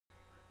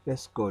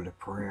Let's go to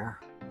prayer.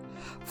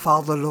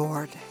 Father,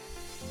 Lord,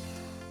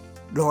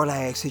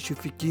 I ask that you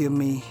forgive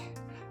me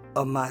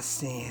of my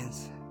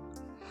sins.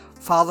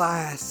 Father,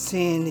 I have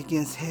sinned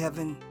against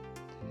heaven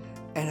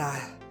and I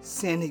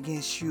sinned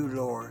against you,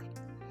 Lord.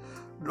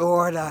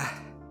 Lord,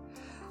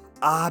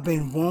 I've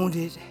been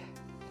wounded.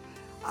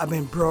 I've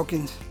been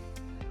broken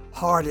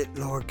hearted,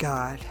 Lord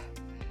God.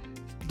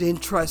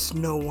 Didn't trust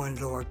no one,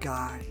 Lord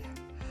God.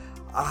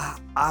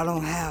 I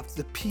don't have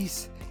the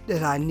peace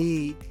that I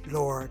need,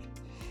 Lord,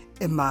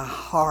 in my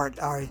heart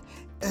or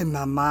in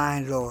my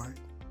mind, Lord.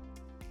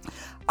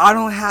 I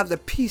don't have the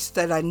peace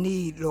that I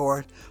need,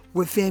 Lord,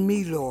 within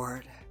me,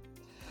 Lord.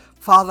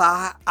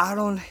 Father, I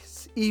don't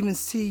even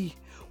see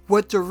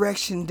what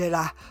direction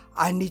that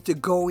I need to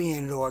go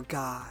in, Lord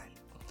God.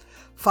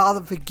 Father,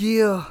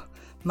 forgive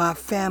my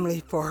family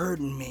for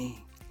hurting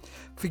me.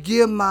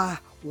 Forgive my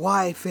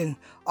wife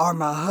or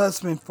my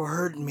husband for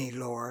hurting me,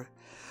 Lord.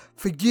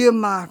 Forgive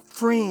my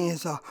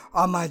friends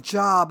or my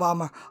job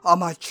or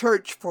my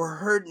church for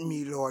hurting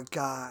me, Lord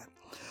God.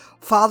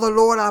 Father,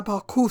 Lord,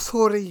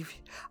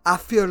 I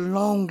feel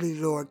lonely,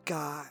 Lord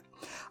God.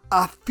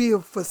 I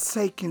feel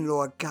forsaken,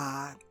 Lord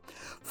God.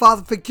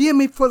 Father, forgive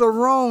me for the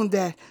wrong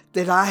that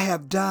I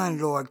have done,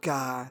 Lord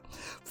God.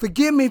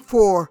 Forgive me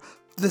for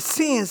the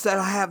sins that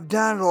I have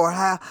done, Lord.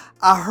 How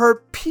I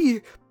hurt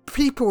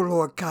people,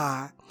 Lord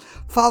God.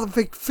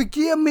 Father,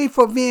 forgive me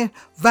for being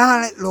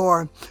violent,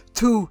 Lord,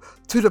 to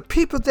the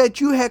people that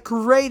you had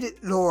created,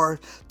 Lord,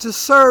 to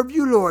serve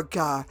you, Lord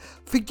God.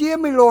 Forgive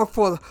me, Lord,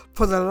 for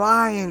the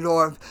lying,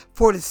 Lord,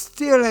 for the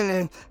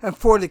stealing and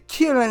for the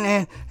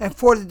killing and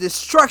for the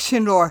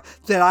destruction, Lord,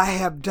 that I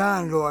have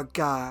done, Lord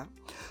God.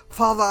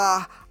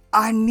 Father,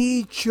 I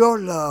need your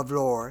love,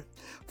 Lord.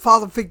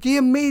 Father,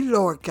 forgive me,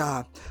 Lord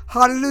God.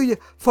 Hallelujah.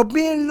 For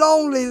being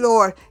lonely,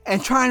 Lord,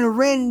 and trying to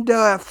render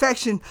the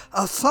affection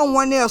of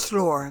someone else,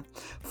 Lord.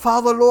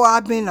 Father, Lord,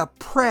 I've been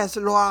oppressed,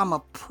 Lord.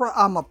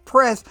 I'm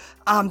oppressed.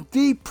 I'm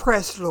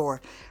depressed, Lord.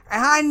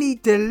 And I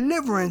need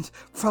deliverance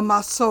from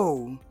my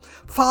soul.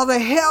 Father,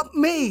 help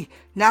me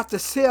not to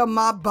sell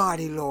my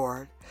body,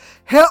 Lord.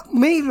 Help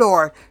me,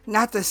 Lord,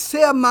 not to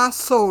sell my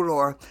soul,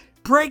 Lord.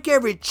 Break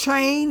every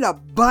chain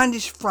of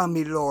bondage from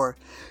me, Lord.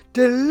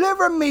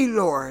 Deliver me,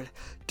 Lord.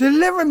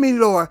 Deliver me,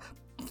 Lord.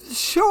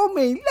 Show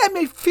me, let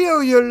me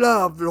feel your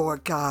love,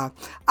 Lord God.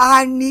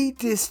 I need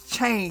this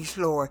change,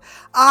 Lord.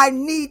 I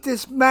need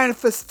this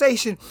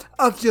manifestation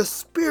of your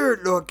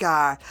spirit, Lord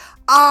God.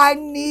 I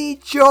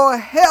need your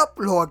help,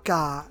 Lord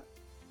God.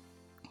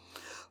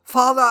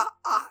 Father,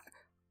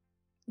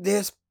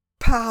 there's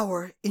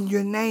power in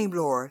your name,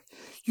 Lord.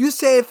 You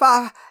say if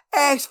I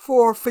ask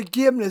for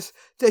forgiveness,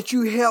 that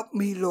you help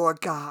me,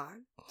 Lord God.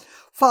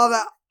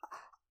 Father,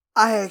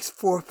 I ask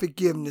for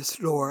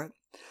forgiveness, Lord.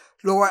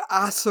 Lord,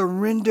 I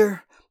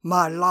surrender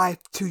my life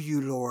to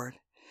you, Lord.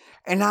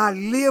 And I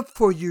live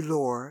for you,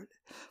 Lord.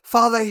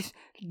 Father,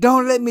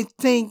 don't let me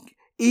think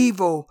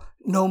evil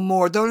no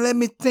more. Don't let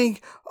me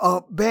think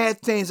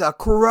bad things or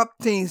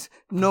corrupt things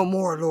no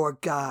more, Lord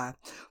God.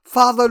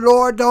 Father,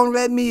 Lord, don't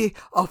let me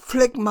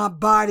afflict my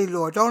body,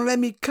 Lord. Don't let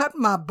me cut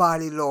my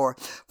body, Lord.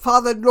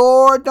 Father,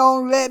 Lord,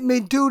 don't let me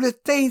do the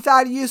things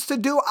I used to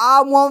do.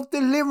 I want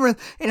deliverance,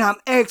 and I'm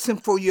asking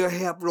for your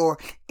help, Lord,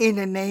 in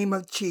the name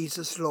of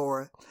Jesus,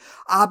 Lord.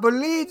 I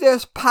believe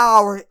there's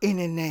power in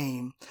the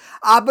name.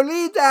 I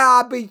believe that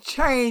I'll be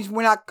changed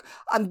now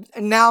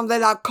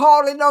that I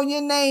call it on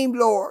your name,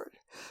 Lord.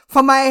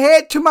 From my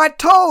head to my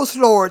toes,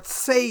 Lord,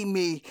 save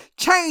me,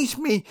 change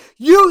me,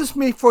 use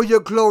me for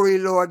your glory,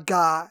 Lord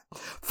God.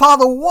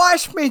 Father,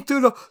 wash me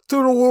through the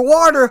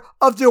water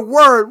of your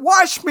word.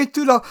 Wash me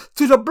through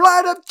the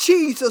blood of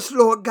Jesus,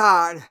 Lord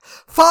God.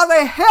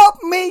 Father,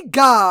 help me,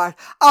 God.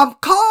 I'm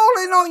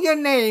calling on your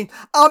name.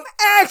 I'm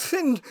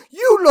asking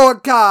you,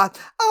 Lord God.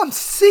 I'm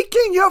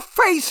seeking your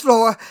face,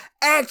 Lord,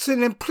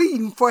 asking and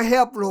pleading for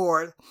help,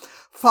 Lord.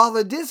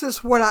 Father, this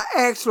is what I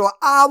ask, Lord.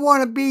 I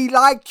want to be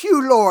like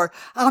you, Lord.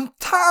 I'm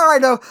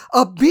tired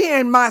of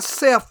being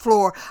myself,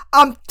 Lord.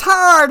 I'm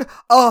tired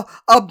of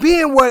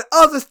being what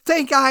others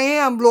think I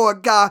am,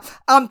 Lord God.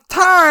 I'm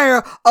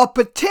tired of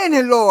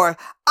pretending, Lord.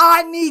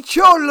 I need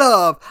your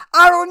love.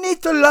 I don't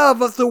need the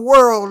love of the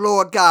world,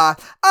 Lord God.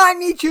 I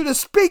need you to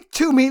speak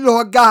to me,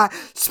 Lord God.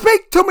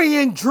 Speak to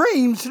me in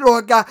dreams,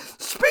 Lord God.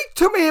 Speak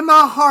to me in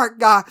my heart,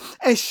 God,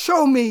 and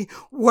show me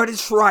what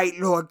is right,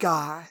 Lord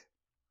God.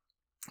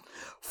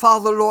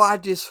 Father,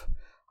 Lord,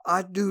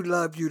 I do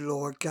love you,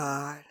 Lord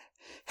God.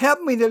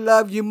 Help me to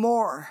love you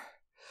more.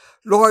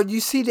 Lord,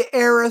 you see the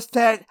areas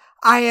that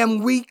I am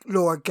weak,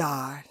 Lord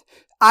God.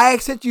 I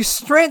ask that you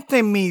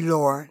strengthen me,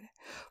 Lord.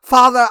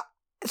 Father,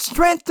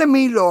 strengthen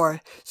me,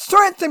 Lord.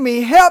 Strengthen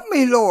me. Help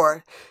me,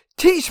 Lord.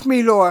 Teach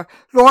me, Lord.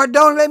 Lord,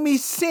 don't let me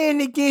sin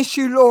against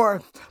you,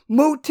 Lord.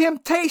 Move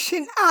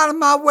temptation out of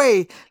my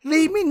way.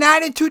 Lead me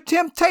not into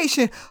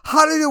temptation.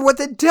 Hallelujah. What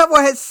the devil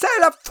has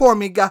set up for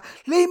me, God.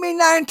 Lead me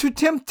not into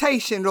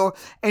temptation, Lord.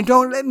 And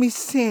don't let me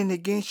sin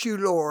against you,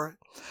 Lord.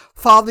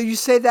 Father, you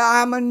say that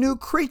I am a new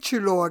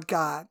creature, Lord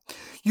God.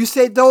 You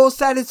say those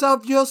that is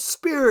of your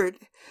spirit.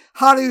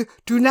 Hallelujah.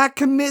 Do not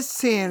commit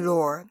sin,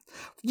 Lord.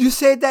 You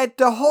said that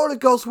the Holy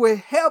Ghost will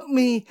help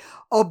me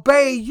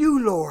obey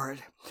you,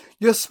 Lord.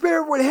 Your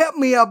Spirit will help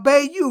me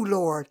obey you,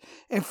 Lord.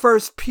 In 1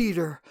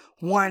 Peter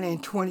 1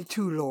 and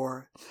 22,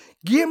 Lord.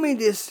 Give me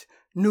this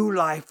new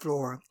life,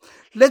 Lord.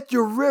 Let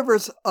your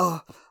rivers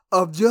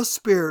of your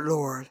Spirit,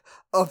 Lord,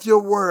 of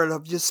your word,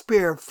 of your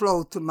Spirit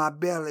flow to my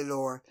belly,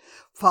 Lord.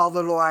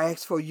 Father, Lord, I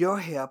ask for your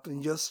help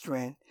and your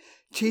strength.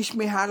 Teach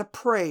me how to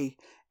pray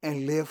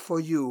and live for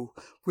you.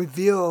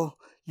 Reveal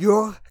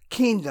your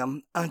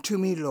kingdom unto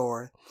me,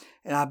 Lord,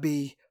 and I'll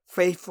be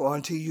faithful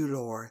unto you,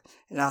 Lord,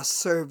 and I'll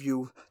serve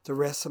you the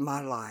rest of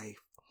my life.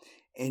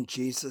 In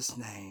Jesus'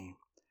 name,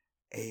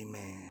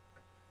 amen.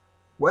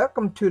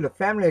 Welcome to the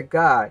family of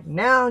God.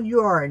 Now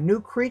you are a new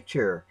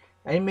creature.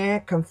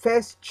 Amen.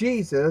 Confess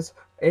Jesus,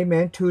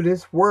 amen, to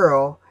this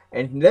world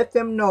and let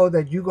them know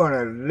that you're going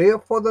to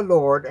live for the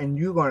Lord and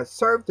you're going to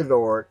serve the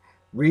Lord.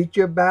 Read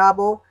your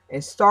Bible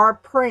and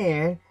start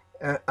praying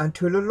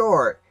unto the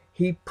Lord.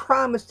 He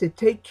promised to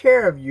take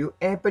care of you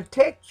and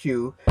protect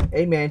you.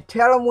 Amen.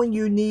 Tell him when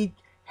you need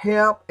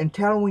help and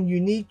tell him when you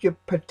need your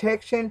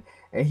protection,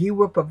 and he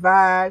will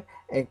provide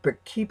and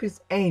keep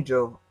his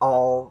angel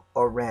all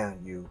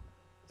around you.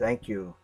 Thank you.